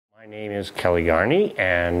My name is Kelly Garni,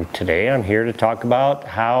 and today I'm here to talk about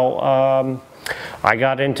how I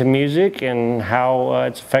got into music and how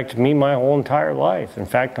it's affected me my whole entire life. In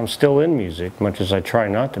fact, I'm still in music, much as I try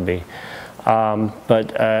not to be.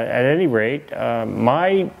 But at any rate,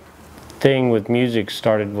 my thing with music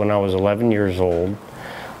started when I was 11 years old.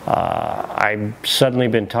 I've suddenly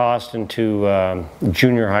been tossed into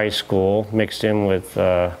junior high school, mixed in with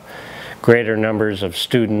greater numbers of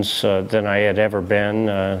students than I had ever been,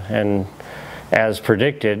 and as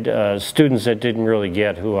predicted, students that didn't really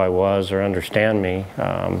get who I was or understand me.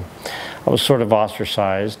 I was sort of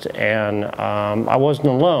ostracized, and I wasn't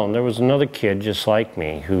alone. There was another kid just like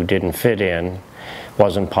me who didn't fit in,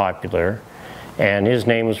 wasn't popular, and his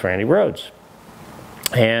name was Randy Rhoads.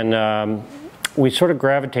 And we sort of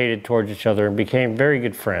gravitated towards each other and became very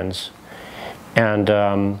good friends,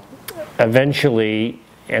 and eventually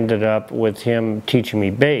ended up with him teaching me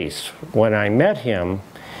bass. When I met him,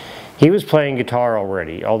 he was playing guitar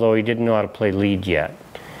already, although he didn't know how to play lead yet.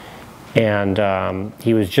 And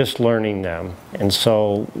he was just learning them. And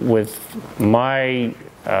so with my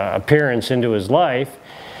appearance into his life,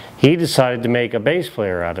 he decided to make a bass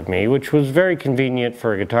player out of me, which was very convenient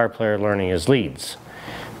for a guitar player learning his leads,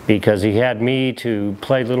 because he had me to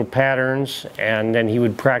play little patterns, and then he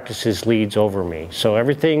would practice his leads over me. So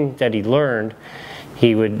everything that he learned,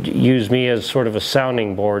 he would use me as sort of a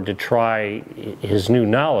sounding board to try his new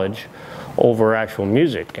knowledge over actual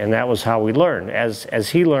music. And that was how we learned. As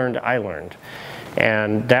he learned, I learned.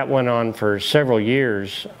 And that went on for several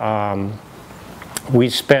years. We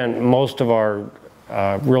spent most of our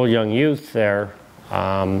real young youth there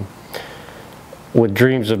with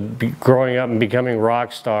dreams of growing up and becoming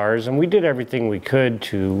rock stars. And we did everything we could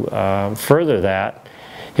to further that.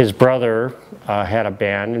 His brother had a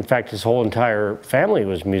band. In fact, his whole entire family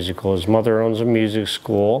was musical. His mother owns a music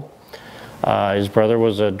school. His brother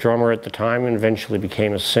was a drummer at the time and eventually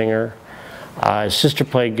became a singer. His sister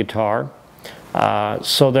played guitar.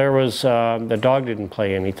 So there was, the dog didn't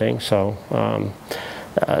play anything, so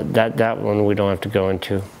that one we don't have to go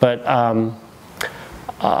into. But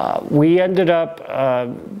we ended up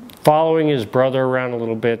following his brother around a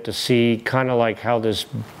little bit to see kind of like how this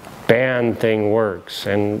band thing works,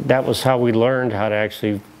 and that was how we learned how to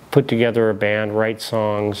actually put together a band, write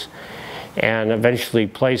songs, and eventually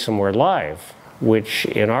play somewhere live, which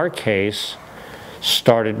in our case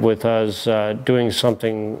started with us doing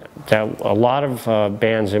something that a lot of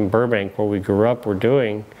bands in Burbank where we grew up were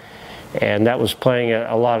doing, and that was playing at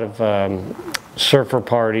a lot of surfer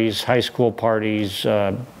parties, high school parties,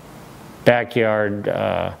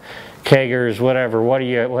 backyard keggers,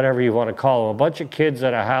 whatever you want to call them. A bunch of kids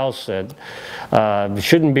at a house that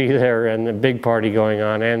shouldn't be there, and a big party going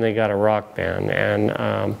on, and they got a rock band.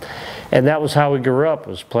 And that was how we grew up,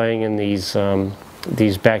 was playing in these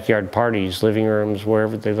backyard parties, living rooms,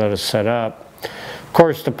 wherever they let us set up. Of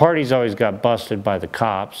course, the parties always got busted by the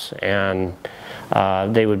cops, and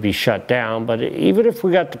they would be shut down. But even if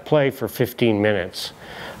we got to play for 15 minutes,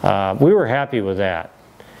 we were happy with that.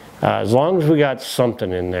 As long as we got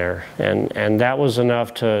something in there, and that was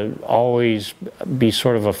enough to always be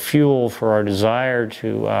sort of a fuel for our desire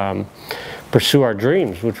to pursue our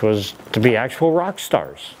dreams, which was to be actual rock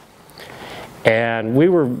stars. And we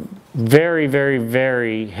were very, very,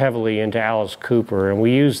 very heavily into Alice Cooper, and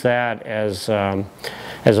we used that as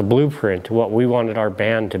a blueprint to what we wanted our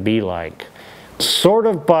band to be like. Sort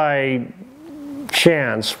of by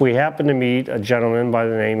chance, we happened to meet a gentleman by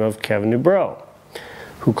the name of Kevin Dubrow,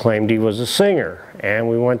 who claimed he was a singer, and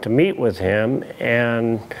we went to meet with him,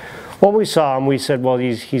 and when we saw him, we said, well,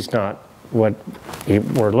 he's not what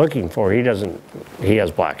we're looking for. He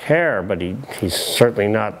has black hair, but he's certainly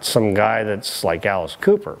not some guy that's like Alice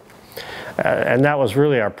Cooper. And that was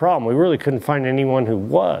really our problem. We really couldn't find anyone who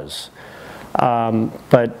was.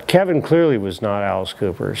 But Kevin clearly was not Alice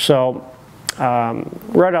Cooper. So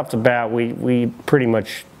right off the bat, we pretty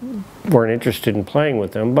much weren't interested in playing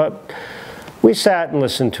with him, but we sat and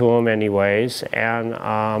listened to him anyways,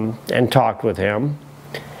 and talked with him.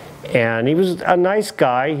 And he was a nice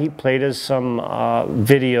guy. He played us some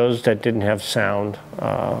videos that didn't have sound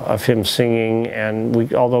of him singing,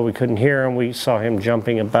 and although we couldn't hear him, we saw him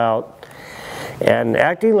jumping about and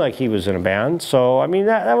acting like he was in a band. So, I mean,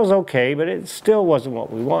 that was okay, but it still wasn't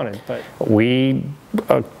what we wanted. But we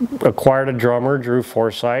acquired a drummer, Drew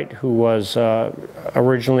Forsythe, who was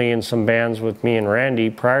originally in some bands with me and Randy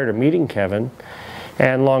prior to meeting Kevin.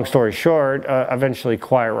 And long story short, eventually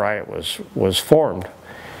Quiet Riot was formed.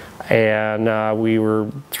 And we were,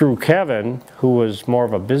 through Kevin, who was more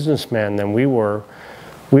of a businessman than we were,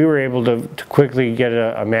 we were able to quickly get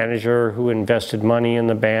a manager who invested money in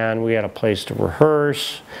the band. We had a place to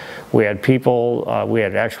rehearse. We had people, we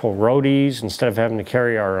had actual roadies. Instead of having to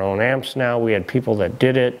carry our own amps now, we had people that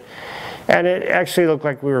did it. And it actually looked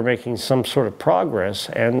like we were making some sort of progress,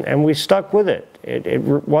 and we stuck with it. It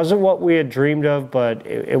wasn't what we had dreamed of, but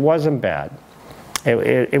it wasn't bad.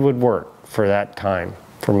 It would work for that time,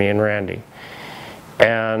 for me and Randy.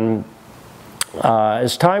 And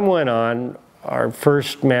as time went on, our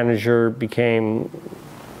first manager became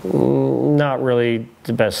not really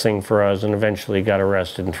the best thing for us, and eventually got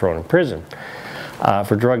arrested and thrown in prison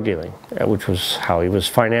for drug dealing, which was how he was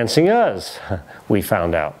financing us, we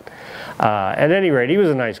found out. At any rate, he was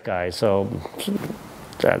a nice guy, so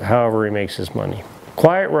however he makes his money.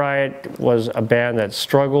 Quiet Riot was a band that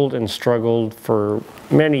struggled and struggled for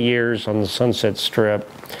many years on the Sunset Strip.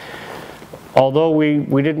 Although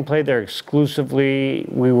we didn't play there exclusively,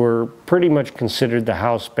 we were pretty much considered the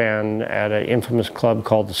house band at an infamous club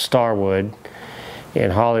called the Starwood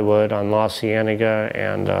in Hollywood on La Cienega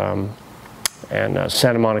and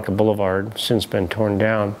Santa Monica Boulevard, since been torn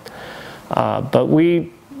down. But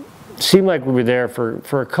we seemed like we were there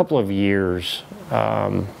for a couple of years,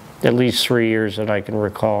 at least 3 years that I can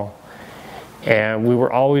recall. And we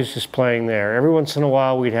were always just playing there. Every once in a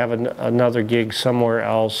while we'd have another gig somewhere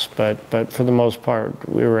else, but for the most part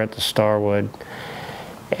we were at the Starwood.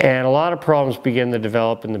 And a lot of problems began to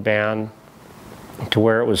develop in the band to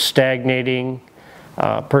where it was stagnating.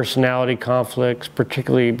 Personality conflicts,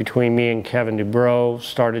 particularly between me and Kevin Dubrow,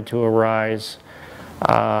 started to arise.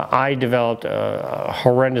 I developed a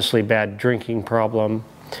horrendously bad drinking problem.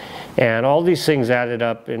 And all these things added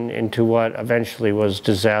up into what eventually was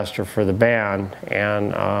disaster for the band.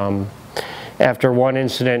 And after one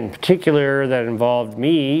incident in particular that involved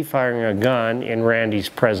me firing a gun in Randy's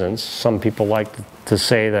presence, some people like to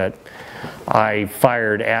say that I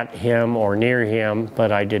fired at him or near him,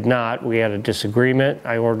 but I did not. We had a disagreement.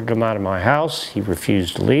 I ordered him out of my house. He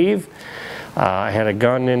refused to leave. I had a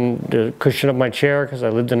gun in the cushion of my chair because I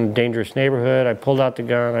lived in a dangerous neighborhood. I pulled out the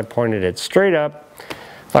gun. I pointed it straight up.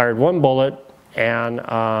 Fired one bullet,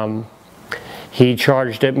 and he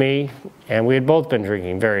charged at me, and we had both been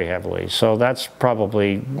drinking very heavily. So that's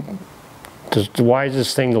probably the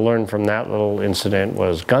wisest thing to learn from that little incident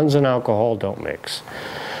was guns and alcohol don't mix.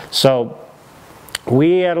 So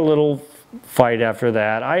we had a little fight after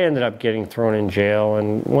that. I ended up getting thrown in jail,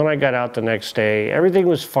 and when I got out the next day, everything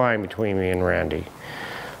was fine between me and Randy.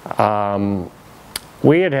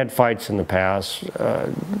 We had had fights in the past.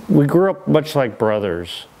 We grew up much like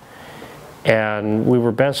brothers, and we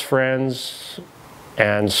were best friends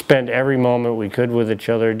and spent every moment we could with each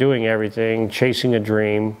other, doing everything, chasing a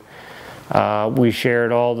dream. We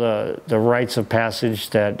shared all the rites of passage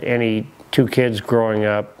that any two kids growing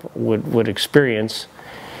up would experience,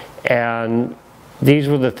 and these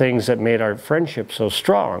were the things that made our friendship so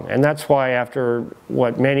strong. And that's why after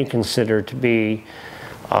what many consider to be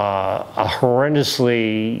a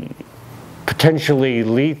horrendously, potentially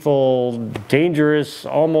lethal, dangerous,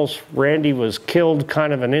 almost Randy was killed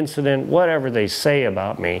kind of an incident, whatever they say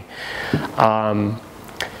about me,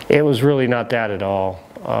 it was really not that at all.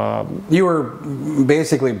 You were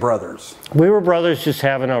basically brothers. We were brothers, just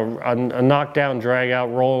having a knockdown, drag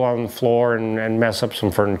out, roll on the floor and mess up some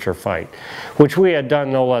furniture fight, which we had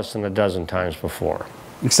done no less than a dozen times before.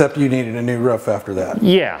 Except you needed a new roof after that.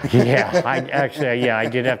 Yeah. I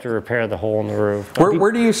did have to repair the hole in the roof.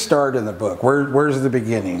 Where do you start in the book? Where's the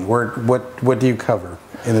beginning? What do you cover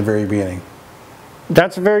in the very beginning?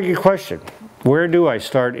 That's a very good question. Where do I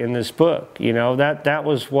start in this book? You know, that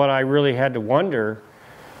was what I really had to wonder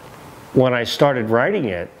when I started writing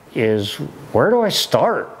it, is where do I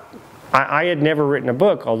start? I had never written a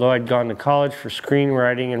book, although I'd gone to college for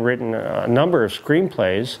screenwriting and written a number of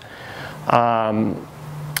screenplays.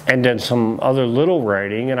 And done some other little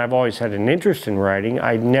writing, and I've always had an interest in writing.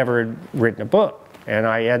 I'd never written a book, and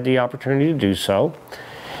I had the opportunity to do so.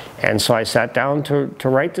 And so I sat down to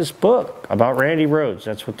write this book about Randy Rhoads.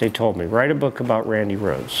 That's what they told me. Write a book about Randy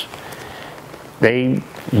Rhoads.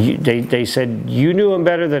 They said, you knew him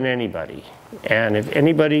better than anybody. And if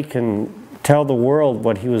anybody can tell the world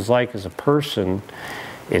what he was like as a person,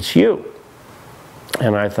 it's you.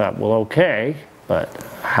 And I thought, well, okay, but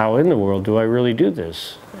how in the world do I really do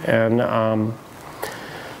this? And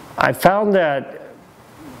I found that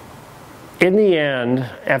in the end,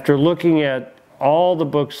 after looking at all the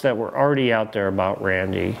books that were already out there about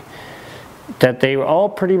Randy, that they all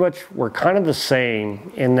pretty much were kind of the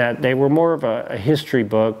same in that they were more of a history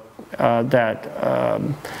book that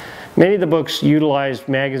Many of the books utilized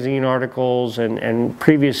magazine articles and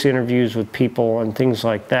previous interviews with people and things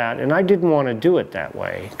like that, and I didn't want to do it that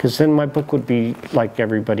way, because then my book would be like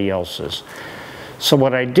everybody else's. So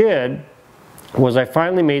what I did was I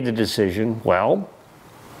finally made the decision, well,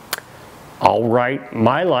 I'll write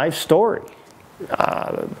my life story.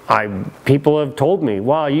 People have told me,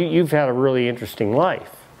 wow, you've had a really interesting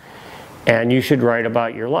life, and you should write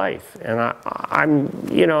about your life. And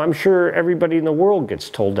I'm sure everybody in the world gets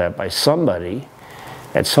told that by somebody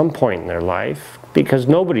at some point in their life, because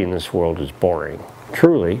nobody in this world is boring,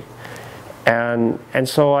 truly. And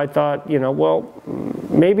so I thought, well,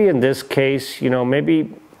 maybe in this case,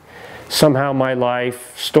 maybe somehow my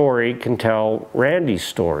life story can tell Randy's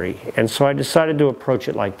story. And so I decided to approach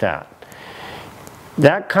it like that.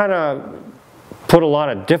 That kind of put a lot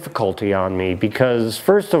of difficulty on me, because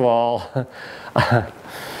first of all,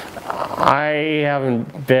 I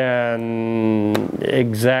haven't been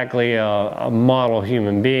exactly a model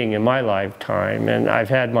human being in my lifetime, and I've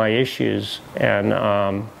had my issues,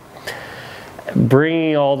 and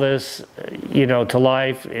bringing all this to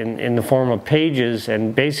life in the form of pages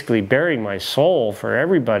and basically bearing my soul for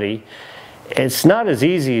everybody, it's not as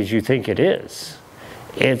easy as you think it is.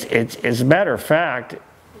 As a matter of fact,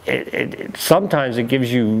 sometimes it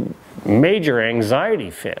gives you major anxiety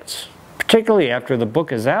fits, particularly after the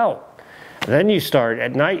book is out. Then you start,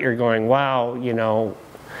 at night you're going, wow,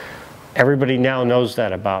 everybody now knows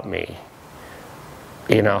that about me.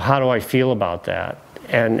 How do I feel about that?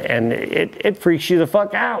 And it freaks you the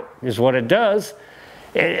fuck out, is what it does.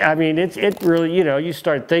 It really, you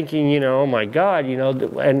start thinking, oh my God,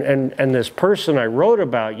 and this person I wrote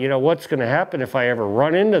about, what's going to happen if I ever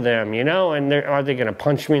run into them, and are they going to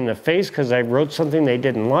punch me in the face because I wrote something they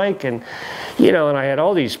didn't like? And, and I had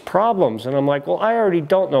all these problems, and I'm like, well, I already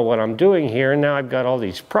don't know what I'm doing here, and now I've got all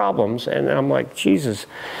these problems, and I'm like, Jesus.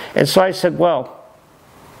 And so I said, well,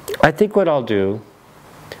 I think what I'll do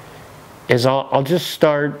is I'll just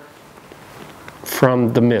start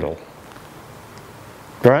from the middle.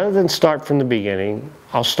 Rather than start from the beginning,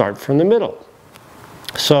 I'll start from the middle.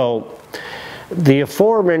 So the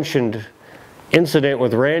aforementioned incident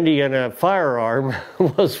with Randy and a firearm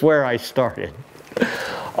was where I started.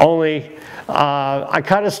 Only I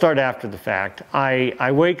kind of start after the fact.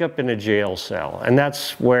 I wake up in a jail cell, and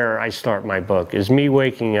that's where I start my book, is me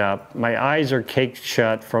waking up. My eyes are caked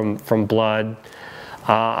shut from blood.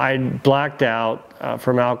 I blacked out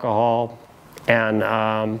from alcohol, and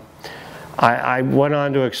I went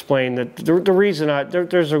on to explain that the reason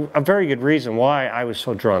there's a very good reason why I was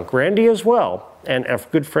so drunk. Randy as well, and a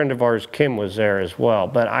good friend of ours, Kim, was there as well.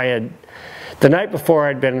 But the night before,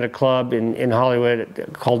 I'd been at a club in Hollywood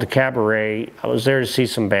called the Cabaret. I was there to see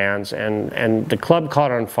some bands, and the club caught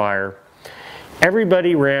on fire.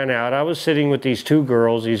 Everybody ran out. I was sitting with these two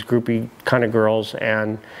girls, these groupie kind of girls,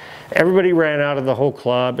 and everybody ran out of the whole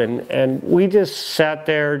club, and we just sat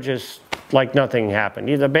there just like nothing happened.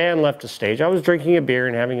 The band left the stage. I was drinking a beer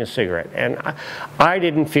and having a cigarette, and I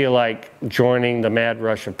didn't feel like joining the mad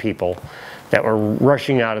rush of people that were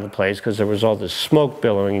rushing out of the place, because there was all this smoke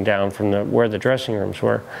billowing down from where the dressing rooms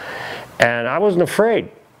were, and I wasn't afraid.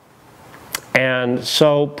 And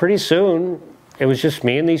so pretty soon it was just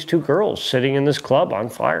me and these two girls sitting in this club on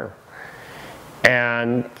fire.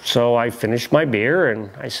 And so I finished my beer and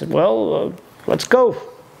I said, well, let's go.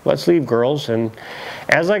 Let's leave, girls. And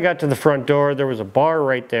as I got to the front door, there was a bar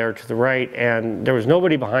right there to the right, and there was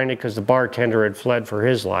nobody behind it because the bartender had fled for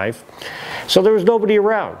his life. So there was nobody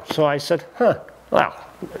around. So I said, well,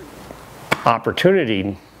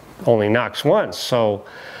 opportunity only knocks once. So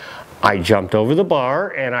I jumped over the bar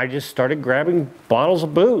and I just started grabbing bottles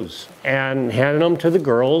of booze and handing them to the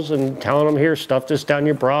girls and telling them, here, stuff this down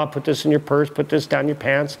your bra, put this in your purse, put this down your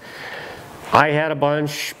pants. I had a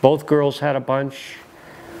bunch, both girls had a bunch.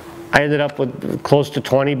 I ended up with close to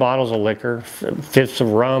 20 bottles of liquor, fifths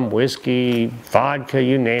of rum, whiskey, vodka,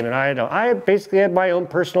 you name it. I basically had my own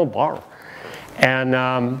personal bar.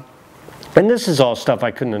 And this is all stuff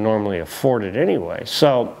I couldn't have normally afforded anyway.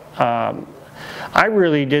 So I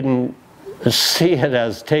really didn't see it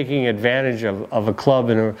as taking advantage of a club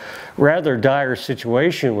in a rather dire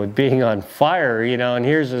situation with being on fire, and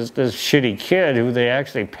here's this shitty kid who they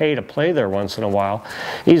actually pay to play there once in a while.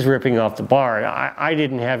 He's ripping off the bar. I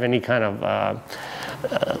didn't have any kind of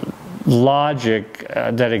logic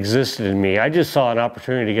that existed in me. I just saw an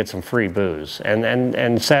opportunity to get some free booze,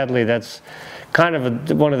 and sadly that's kind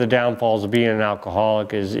of one of the downfalls of being an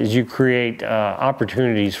alcoholic is you create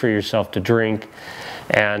opportunities for yourself to drink.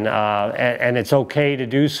 And it's okay to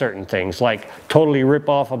do certain things, like totally rip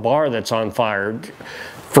off a bar that's on fire,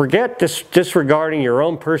 forget disregarding your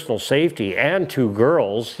own personal safety and 2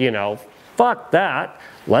 girls, you know, fuck that.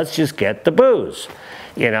 Let's just get the booze.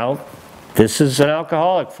 You know, this is an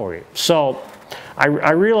alcoholic for you. So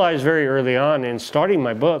I realized very early on in starting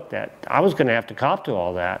my book that I was going to have to cop to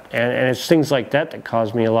all that. And it's things like that that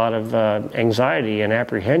caused me a lot of anxiety and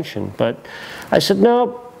apprehension. But I said,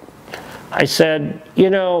 no. I said, you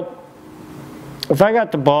know, if I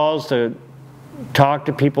got the balls to talk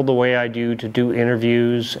to people the way I do, to do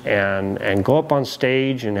interviews and go up on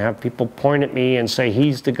stage and have people point at me and say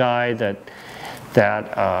he's the guy that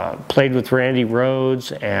played with Randy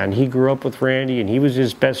Rhoads and he grew up with Randy and he was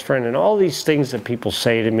his best friend, and all these things that people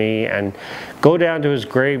say to me, and go down to his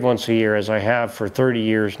grave once a year, as I have for 30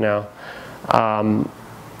 years now,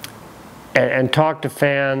 and talk to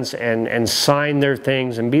fans and sign their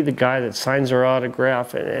things and be the guy that signs their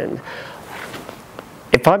autograph. And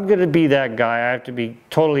if I'm going to be that guy, I have to be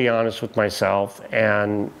totally honest with myself.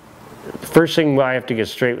 And the first thing I have to get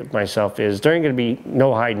straight with myself is there ain't going to be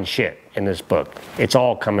no hiding shit in this book. It's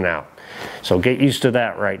all coming out. So get used to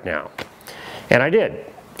that right now. And I did.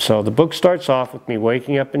 So the book starts off with me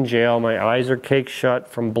waking up in jail. My eyes are caked shut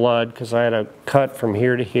from blood because I had a cut from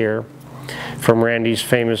here to here from Randy's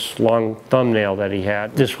famous long thumbnail that he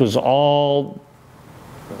had. This was all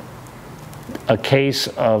a case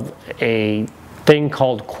of a thing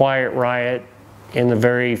called Quiet Riot in the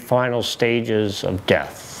very final stages of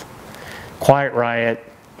death. Quiet Riot,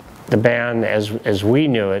 the band as we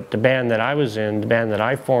knew it, the band that I was in, the band that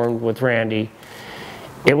I formed with Randy,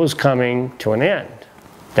 it was coming to an end,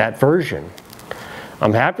 that version.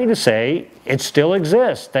 I'm happy to say it still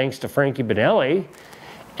exists thanks to Frankie Benelli,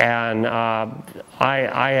 and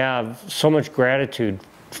I have so much gratitude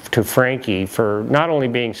to Frankie for not only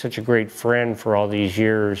being such a great friend for all these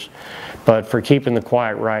years, but for keeping the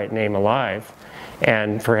Quiet Riot name alive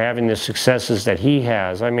and for having the successes that he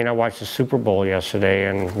has. I mean, I watched the Super Bowl yesterday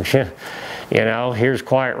and, you know, here's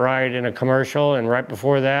Quiet Riot in a commercial, and right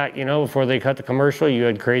before that, you know, before they cut the commercial, you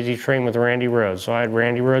had Crazy Train with Randy Rhoads. So I had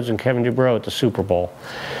Randy Rhoads and Kevin Dubrow at the Super Bowl.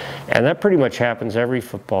 And that pretty much happens every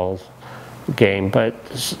football game, but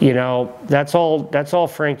you know, that's all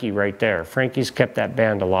Frankie right there. Frankie's kept that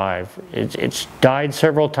band alive. It's died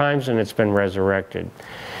several times and it's been resurrected,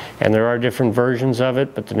 and there are different versions of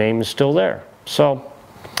it, but the name is still there. So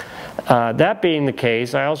that being the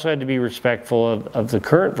case, I also had to be respectful of the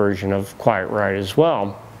current version of Quiet Riot as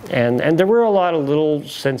well, and there were a lot of little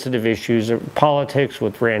sensitive issues, politics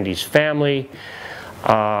with Randy's family,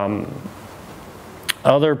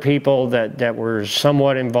 other people that were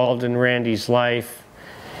somewhat involved in Randy's life,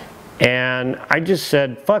 and I just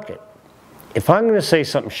said, fuck it. If I'm going to say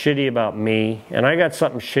something shitty about me, and I got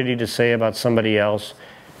something shitty to say about somebody else,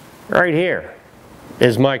 right here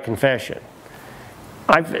is my confession.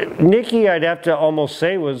 Nikki, I'd have to almost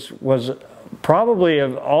say, was probably,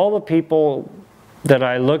 of all the people that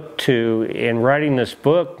I looked to in writing this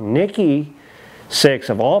book, Nikki Sixx,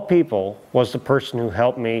 of all people, was the person who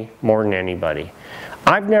helped me more than anybody.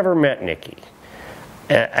 I've never met Nikki.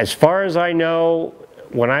 As far as I know,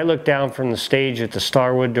 when I looked down from the stage at the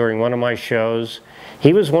Starwood during one of my shows,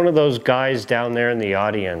 he was one of those guys down there in the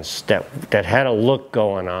audience that had a look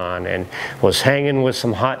going on and was hanging with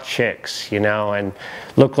some hot chicks, you know, and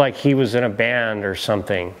looked like he was in a band or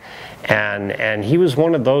something. And he was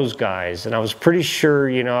one of those guys, and I was pretty sure,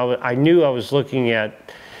 you know, I knew I was looking at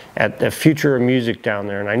the future of music down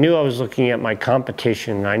there, and I knew I was looking at my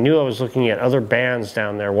competition, and I knew I was looking at other bands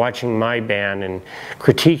down there, watching my band and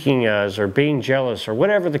critiquing us or being jealous or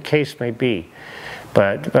whatever the case may be.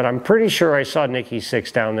 But I'm pretty sure I saw Nikki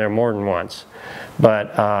Sixx down there more than once.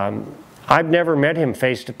 But I've never met him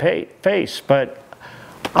face to face. But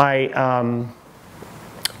when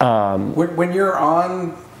you're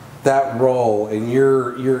on that role and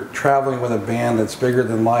you're traveling with a band that's bigger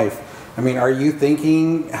than life, I mean, are you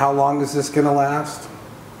thinking, how long is this going to last?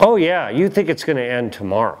 Oh yeah, you think it's going to end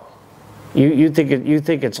tomorrow. You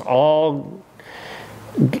think it's all.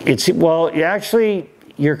 Well, actually,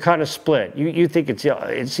 you're kind of split. You think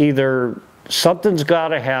it's either something's got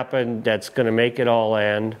to happen that's going to make it all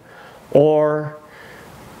end, or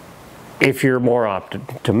if you're more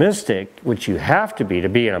optimistic, which you have to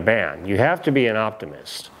be in a band, you have to be an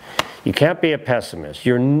optimist. You can't be a pessimist.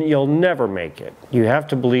 You'll never make it. You have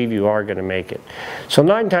to believe you are going to make it. So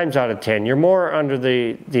 9 times out of 10, you're more under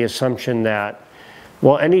the assumption that,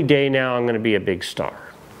 well, any day now I'm going to be a big star.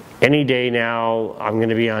 Any day now I'm going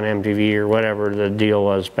to be on MTV or whatever the deal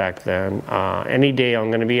was back then. Any day I'm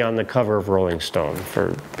going to be on the cover of Rolling Stone,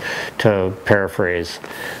 to paraphrase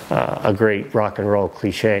a great rock and roll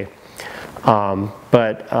cliche.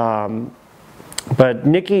 But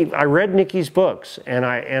Nikki, I read Nikki's books, and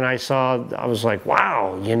I was like,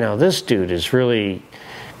 wow, you know, this dude is really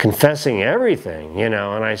confessing everything, you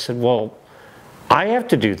know. And I said, well, I have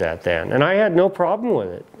to do that then. And I had no problem with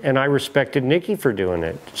it. And I respected Nikki for doing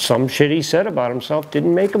it. Some shit he said about himself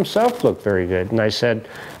didn't make himself look very good. And I said,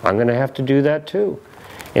 I'm going to have to do that too.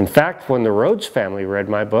 In fact, when the Rhoads family read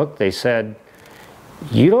my book, they said,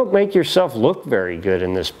 you don't make yourself look very good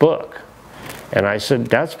in this book. And I said,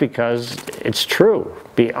 that's because it's true.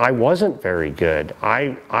 I wasn't very good.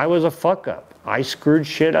 I was a fuck up. I screwed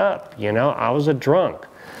shit up, you know. I was a drunk.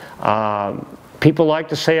 People like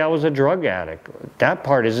to say I was a drug addict. That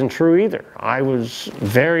part isn't true either. I was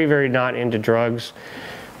very, very not into drugs.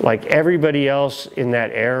 Like everybody else in that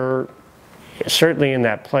era, certainly in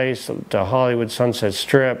that place, the Hollywood Sunset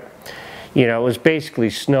Strip, you know, it was basically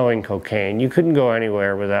snowing cocaine. You couldn't go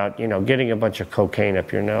anywhere without, you know, getting a bunch of cocaine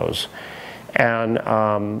up your nose. And,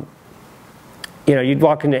 you know, you'd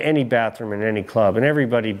walk into any bathroom in any club and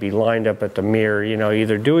everybody'd be lined up at the mirror, you know,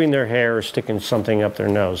 either doing their hair or sticking something up their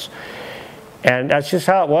nose. And that's just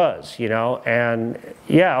how it was, you know. And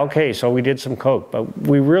yeah, okay, so we did some coke, but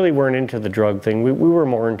we really weren't into the drug thing. We were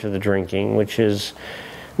more into the drinking, which is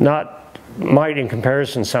might in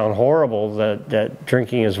comparison sound horrible that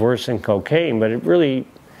drinking is worse than cocaine, but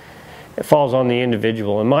it falls on the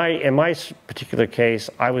individual. In my particular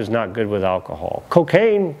case, I was not good with alcohol.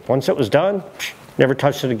 Cocaine, once it was done, never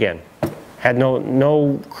touched it again. Had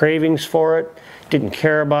no cravings for it, didn't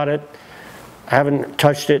care about it. I haven't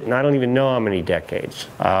touched it in I don't even know how many decades.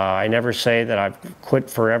 I never say that I've quit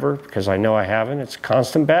forever because I know I haven't. It's a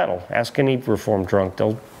constant battle. Ask any reformed drunk,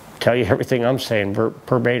 they'll tell you everything I'm saying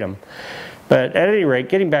verbatim. But at any rate,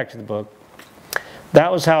 getting back to the book, that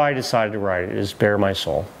was how I decided to write it, is bare my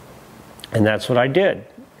soul. And that's what I did.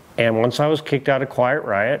 And once I was kicked out of Quiet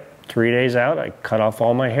Riot, 3 days out, I cut off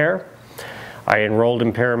all my hair. I enrolled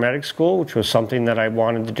in paramedic school, which was something that I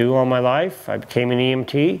wanted to do all my life. I became an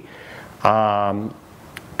EMT.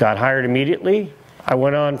 Got hired immediately. I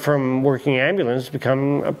went on from working ambulance to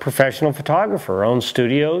become a professional photographer, owned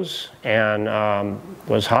studios, and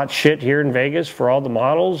was hot shit here in Vegas for all the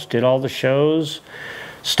models, did all the shows,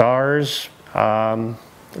 stars.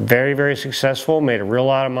 Very, very successful, made a real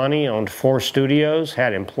lot of money, owned 4 studios,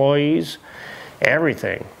 had employees,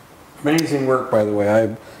 everything. Amazing work, by the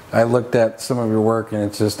way. I looked at some of your work and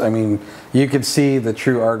it's just, I mean, you could see the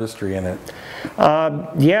true artistry in it.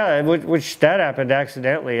 Yeah, which that happened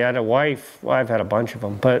accidentally. I had a wife, well, I've had a bunch of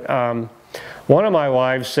them, but one of my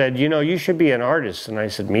wives said, you know, you should be an artist. And I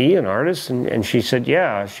said, me, an artist? And she said,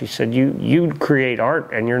 yeah. She said, you create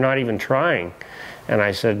art and you're not even trying. And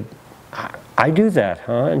I said, I do that,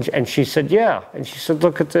 huh? And she said, yeah. And she said,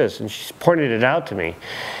 look at this. And she pointed it out to me.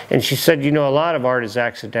 And she said, you know, a lot of art is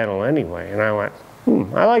accidental anyway. And I went,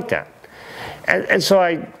 I like that. And so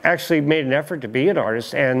I actually made an effort to be an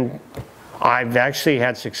artist, and I've actually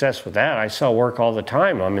had success with that. I sell work all the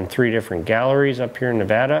time. I'm in 3 different galleries up here in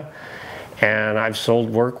Nevada, and I've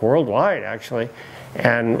sold work worldwide, actually,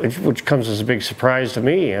 and which comes as a big surprise to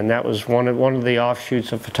me. And that was one of the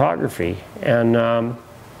offshoots of photography. And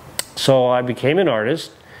so I became an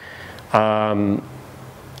artist. I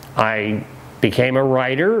became a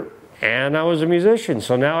writer, and I was a musician.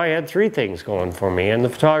 So now I had 3 things going for me. And the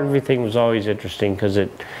photography thing was always interesting because it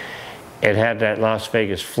had that Las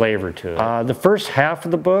Vegas flavor to it. The first half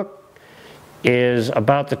of the book is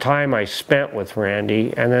about the time I spent with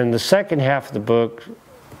Randy, and then the second half of the book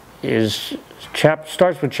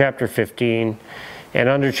starts with chapter 15, and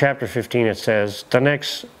under chapter 15 it says the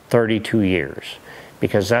next 32 years,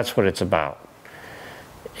 because that's what it's about,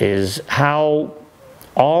 is how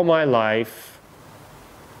all my life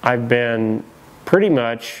I've been pretty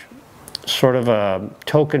much sort of a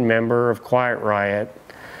token member of Quiet Riot.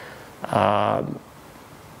 I'm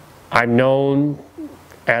known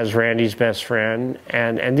as Randy's best friend,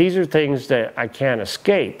 and these are things that I can't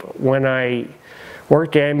escape. When I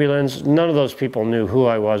worked ambulance, none of those people knew who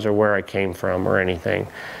I was or where I came from or anything.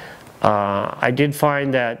 I did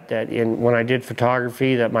find that when I did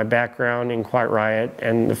photography, that my background in Quiet Riot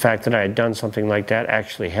and the fact that I had done something like that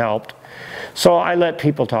actually helped. So I let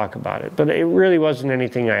people talk about it, but it really wasn't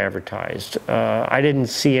anything I advertised. I didn't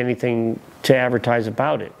see anything to advertise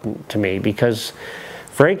about it to me, because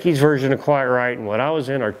Frankie's version of Quiet Riot and what I was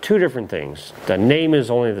in are 2 different things. The name is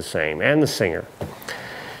only the same, and the singer,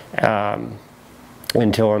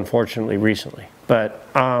 until unfortunately recently. But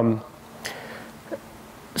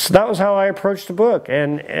so that was how I approached the book,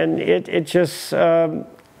 and it just the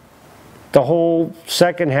whole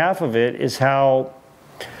second half of it is how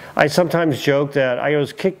I sometimes joke that I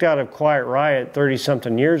was kicked out of Quiet Riot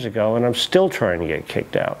 30-something years ago, and I'm still trying to get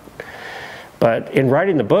kicked out. But in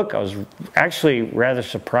writing the book, I was actually rather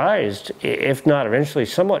surprised, if not eventually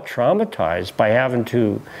somewhat traumatized, by having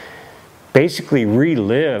to basically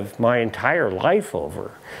relive my entire life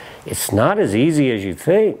over. It's not as easy as you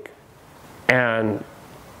think. And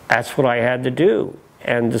that's what I had to do.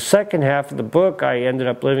 And the second half of the book, I ended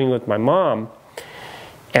up living with my mom.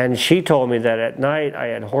 And she told me that at night I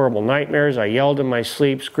had horrible nightmares. I yelled in my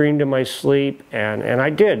sleep, screamed in my sleep, and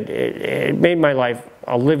I did. It made my life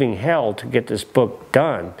a living hell to get this book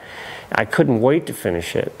done. I couldn't wait to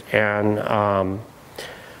finish it. And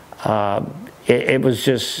it was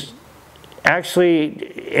just, actually,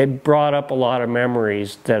 it brought up a lot of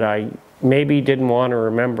memories that I maybe didn't want to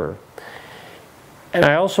remember. And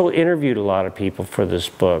I also interviewed a lot of people for this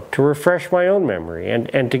book to refresh my own memory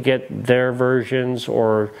and to get their versions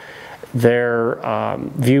or their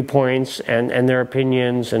viewpoints and their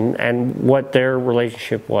opinions and what their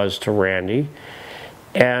relationship was to Randy.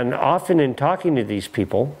 And often in talking to these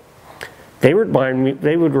people, they would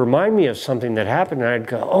remind me of something that happened, and I'd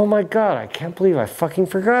go, oh my God, I can't believe I fucking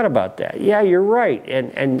forgot about that. Yeah, you're right.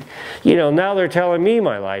 And you know, now they're telling me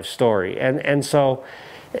my life story. And so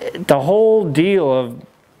the whole deal of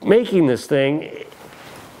making this thing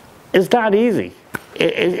is not easy.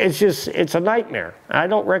 It's a nightmare. I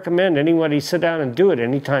don't recommend anybody sit down and do it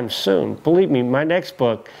anytime soon. Believe me, my next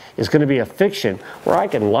book is going to be a fiction where I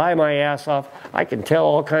can lie my ass off. I can tell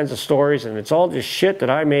all kinds of stories, and it's all just shit that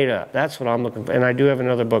I made up. That's what I'm looking for, and I do have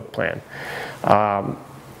another book planned.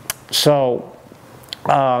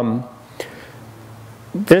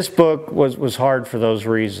 This book was hard for those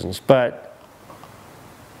reasons, but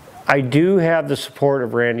I do have the support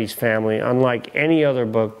of Randy's family, unlike any other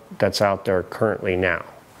book that's out there currently now.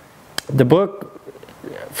 The book,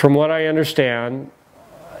 from what I understand,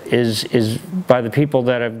 is by the people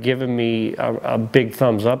that have given me a big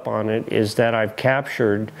thumbs up on it, is that I've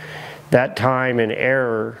captured that time and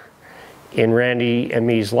error in Randy and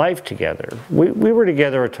me's life together. We were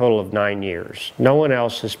together a total of 9 years. No one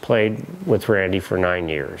else has played with Randy for 9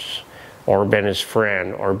 years, or been his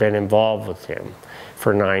friend, or been involved with him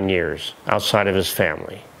for 9 years outside of his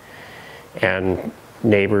family and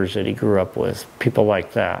neighbors that he grew up with, people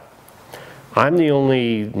like that. I'm the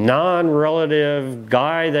only non-relative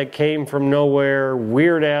guy that came from nowhere,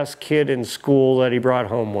 weird-ass kid in school that he brought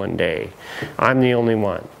home one day. I'm the only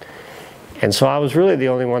one. And so I was really the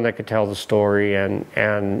only one that could tell the story, and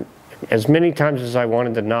as many times as I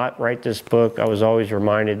wanted to not write this book, I was always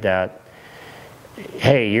reminded that,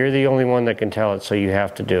 hey, you're the only one that can tell it, so you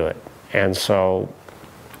have to do it. And so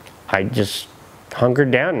I just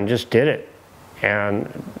hunkered down and just did it.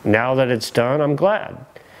 And now that it's done, I'm glad.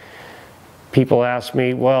 People ask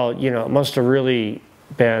me, well, you know, it must have really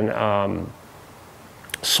been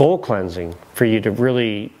soul cleansing for you to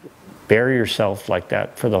really bury yourself like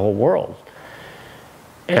that for the whole world.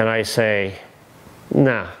 And I say,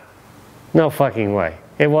 nah, no fucking way.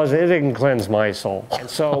 It didn't cleanse my soul. And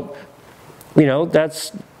so, you know,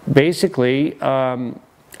 that's basically,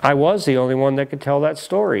 I was the only one that could tell that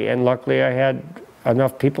story, and luckily I had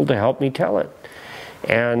enough people to help me tell it.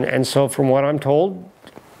 And so from what I'm told,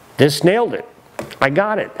 this nailed it. I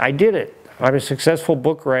got it. I did it. I'm a successful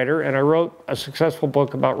book writer, and I wrote a successful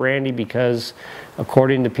book about Randy because,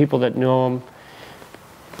 according to people that know him,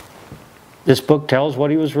 this book tells what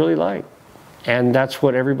he was really like. And that's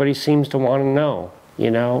what everybody seems to want to know. You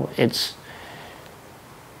know, his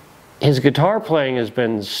guitar playing has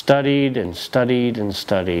been studied and studied and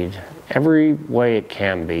studied every way it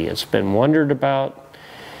can be. It's been wondered about.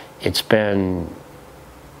 It's been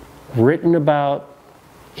written about.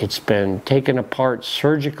 It's been taken apart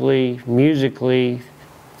surgically, musically,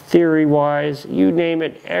 theory-wise, you name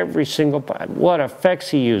it, every single part. What effects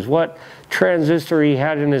he used, what transistor he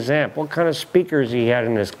had in his amp, what kind of speakers he had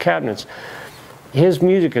in his cabinets. His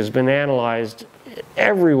music has been analyzed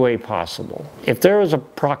every way possible. If there was a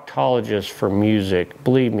proctologist for music,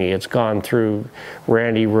 believe me, it's gone through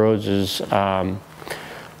Randy Rhoads'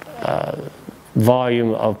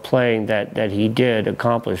 volume of playing that he did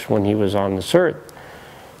accomplish when he was on this earth.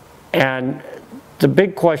 And the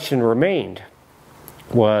big question remained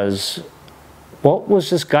was, what was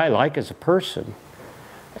this guy like as a person?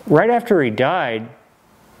 Right after he died,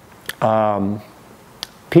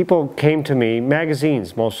 people came to me,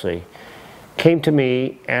 magazines mostly, came to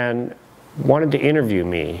me and wanted to interview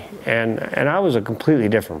me. And I was a completely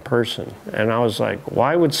different person. And I was like,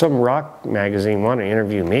 why would some rock magazine want to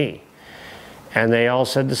interview me? And they all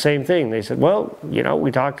said the same thing. They said, well, you know, we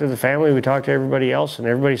talked to the family, we talked to everybody else, and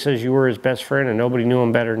everybody says you were his best friend and nobody knew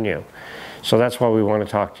him better than you. So that's why we want to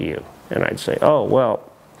talk to you. And I'd say, oh, well,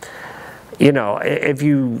 you know, if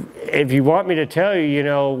you want me to tell you, you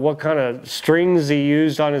know, what kind of strings he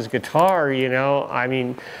used on his guitar, you know, I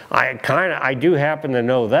mean, I do happen to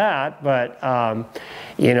know that, but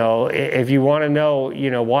you know, if you want to know,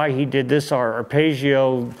 you know, why he did this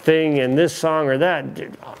arpeggio thing in this song or that,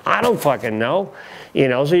 I don't fucking know, you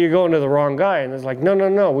know. So you're going to the wrong guy, and it's like,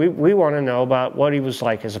 no, we want to know about what he was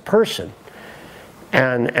like as a person,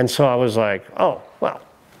 and so I was like, oh,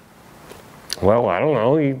 well, I don't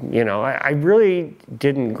know, you know, I really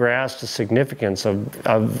didn't grasp the significance of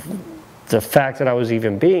the fact that I was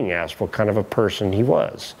even being asked what kind of a person he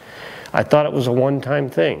was. I thought it was a one-time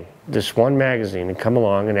thing. This one magazine had come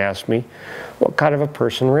along and asked me what kind of a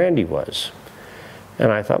person Randy was.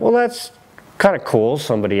 And I thought, well, that's kind of cool.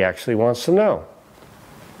 Somebody actually wants to know.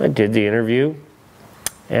 I did the interview,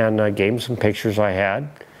 and I gave him some pictures I had.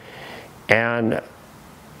 And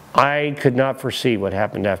I could not foresee what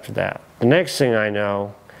happened after that. The next thing I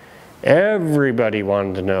know, everybody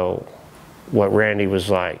wanted to know what Randy was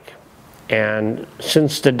like. And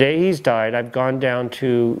since the day he's died, I've gone down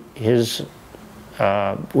to his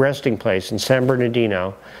resting place in San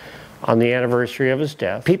Bernardino on the anniversary of his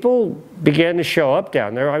death. People began to show up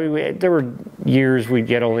down there. I mean, there were years we'd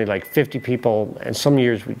get only like 50 people, and some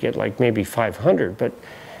years we'd get like maybe 500, but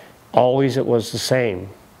always it was the same.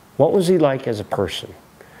 What was he like as a person?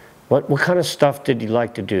 What kind of stuff did he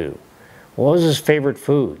like to do? What was his favorite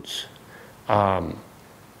foods?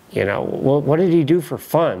 You know, what did he do for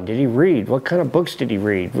fun? Did he read? What kind of books did he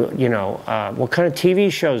read? You know, what kind of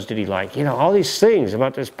TV shows did he like? You know, all these things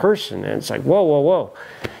about this person. And it's like, whoa.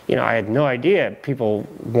 You know, I had no idea people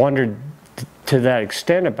wondered to that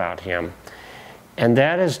extent about him. And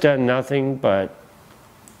that has done nothing but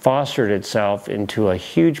fostered itself into a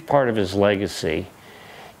huge part of his legacy,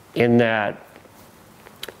 in that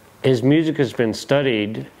his music has been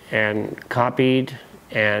studied and copied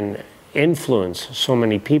and influenced so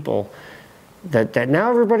many people that now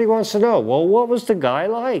everybody wants to know, well, what was the guy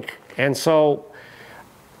like? And so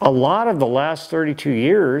a lot of the last 32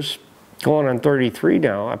 years, going on 33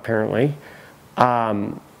 now apparently,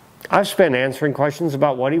 I've spent answering questions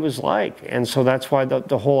about what he was like. And so that's why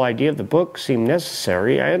the whole idea of the book seemed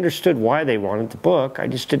necessary. I understood why they wanted the book, I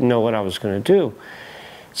just didn't know what I was going to do.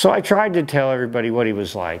 So I tried to tell everybody what he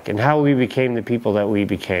was like and how we became the people that we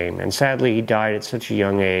became. And sadly, he died at such a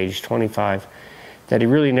young age, 25, that he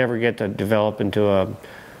really never get to develop into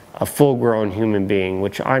a full-grown human being,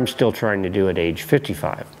 which I'm still trying to do at age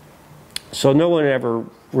 55. So no one ever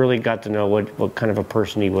really got to know what kind of a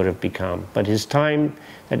person he would have become. But his time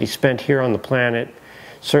that he spent here on the planet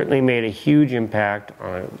certainly made a huge impact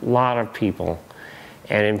on a lot of people,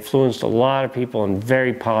 and influenced a lot of people in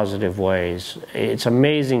very positive ways. It's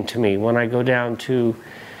amazing to me when I go down to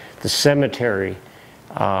the cemetery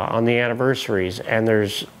on the anniversaries, and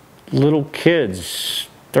there's little kids,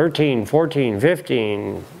 13, 14,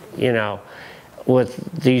 15, you know,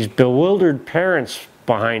 with these bewildered parents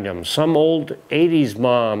behind them. Some old 80s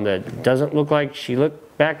mom that doesn't look like she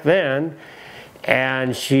looked back then,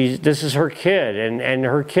 and this is her kid, and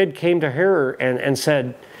her kid came to her and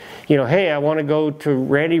said, you know, hey, I want to go to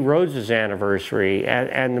Randy Rhoads' anniversary.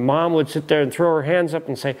 And the mom would sit there and throw her hands up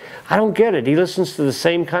and say, I don't get it. He listens to the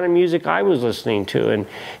same kind of music I was listening to.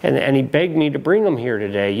 And he begged me to bring him here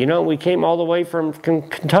today. You know, we came all the way from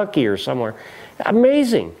Kentucky or somewhere.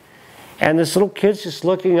 Amazing. And this little kid's just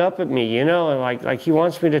looking up at me, you know, and like he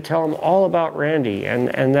wants me to tell him all about Randy and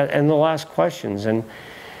the last questions. And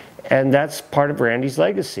that's part of Randy's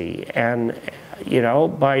legacy. And, you know,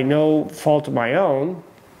 by no fault of my own,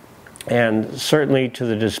 and certainly to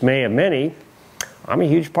the dismay of many, I'm a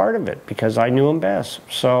huge part of it because I knew him best.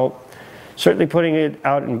 So certainly putting it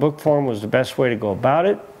out in book form was the best way to go about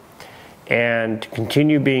it. And to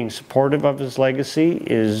continue being supportive of his legacy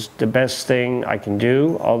is the best thing I can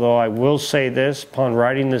do. Although I will say this, upon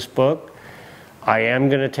writing this book, I am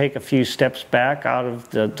going to take a few steps back out of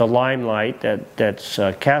the limelight that's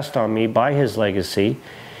cast on me by his legacy.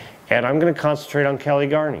 And I'm going to concentrate on Kelly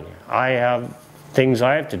Garni. I have things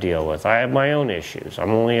I have to deal with. I have my own issues. I'm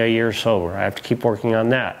only a year sober. I have to keep working on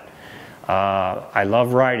that. I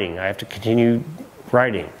love writing. I have to continue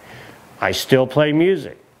writing. I still play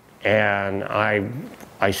music, and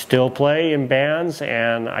I still play in bands,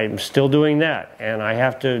 and I'm still doing that. And I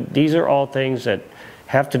have to, these are all things that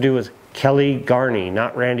have to do with Kelly Garni,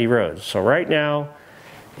 not Randy Rhoads. So right now,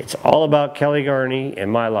 it's all about Kelly Garni in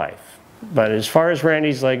my life. But as far as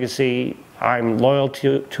Randy's legacy, I'm loyal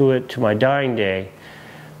to it to my dying day.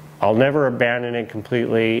 I'll never abandon it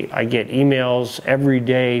completely. I get emails every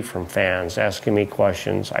day from fans asking me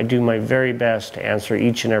questions. I do my very best to answer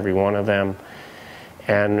each and every one of them.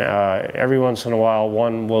 And every once in a while,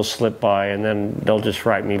 one will slip by, and then they'll just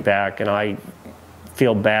write me back, and I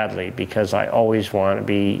feel badly because I always want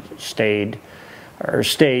to stay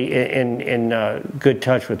in good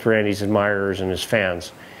touch with Randy's admirers and his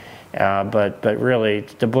fans. But really,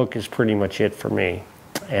 the book is pretty much it for me.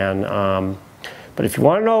 And but if you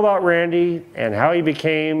want to know about Randy and how he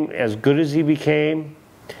became as good as he became,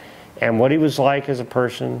 and what he was like as a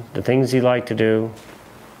person, the things he liked to do,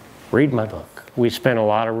 read my book. We spent a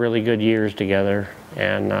lot of really good years together,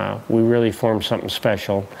 and we really formed something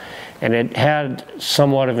special. And it had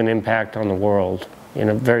somewhat of an impact on the world in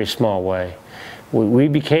a very small way. We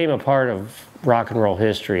became a part of rock and roll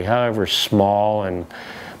history, however small and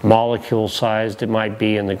molecule-sized it might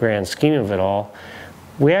be in the grand scheme of it all.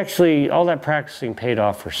 We actually, all that practicing paid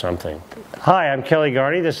off for something. Hi, I'm Kelly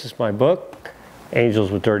Garni. This is my book,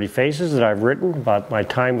 Angels with Dirty Faces, that I've written about my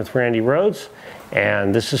time with Randy Rhoads.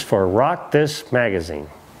 And this is for Rock This magazine.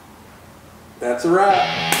 That's a wrap.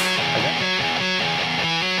 Okay.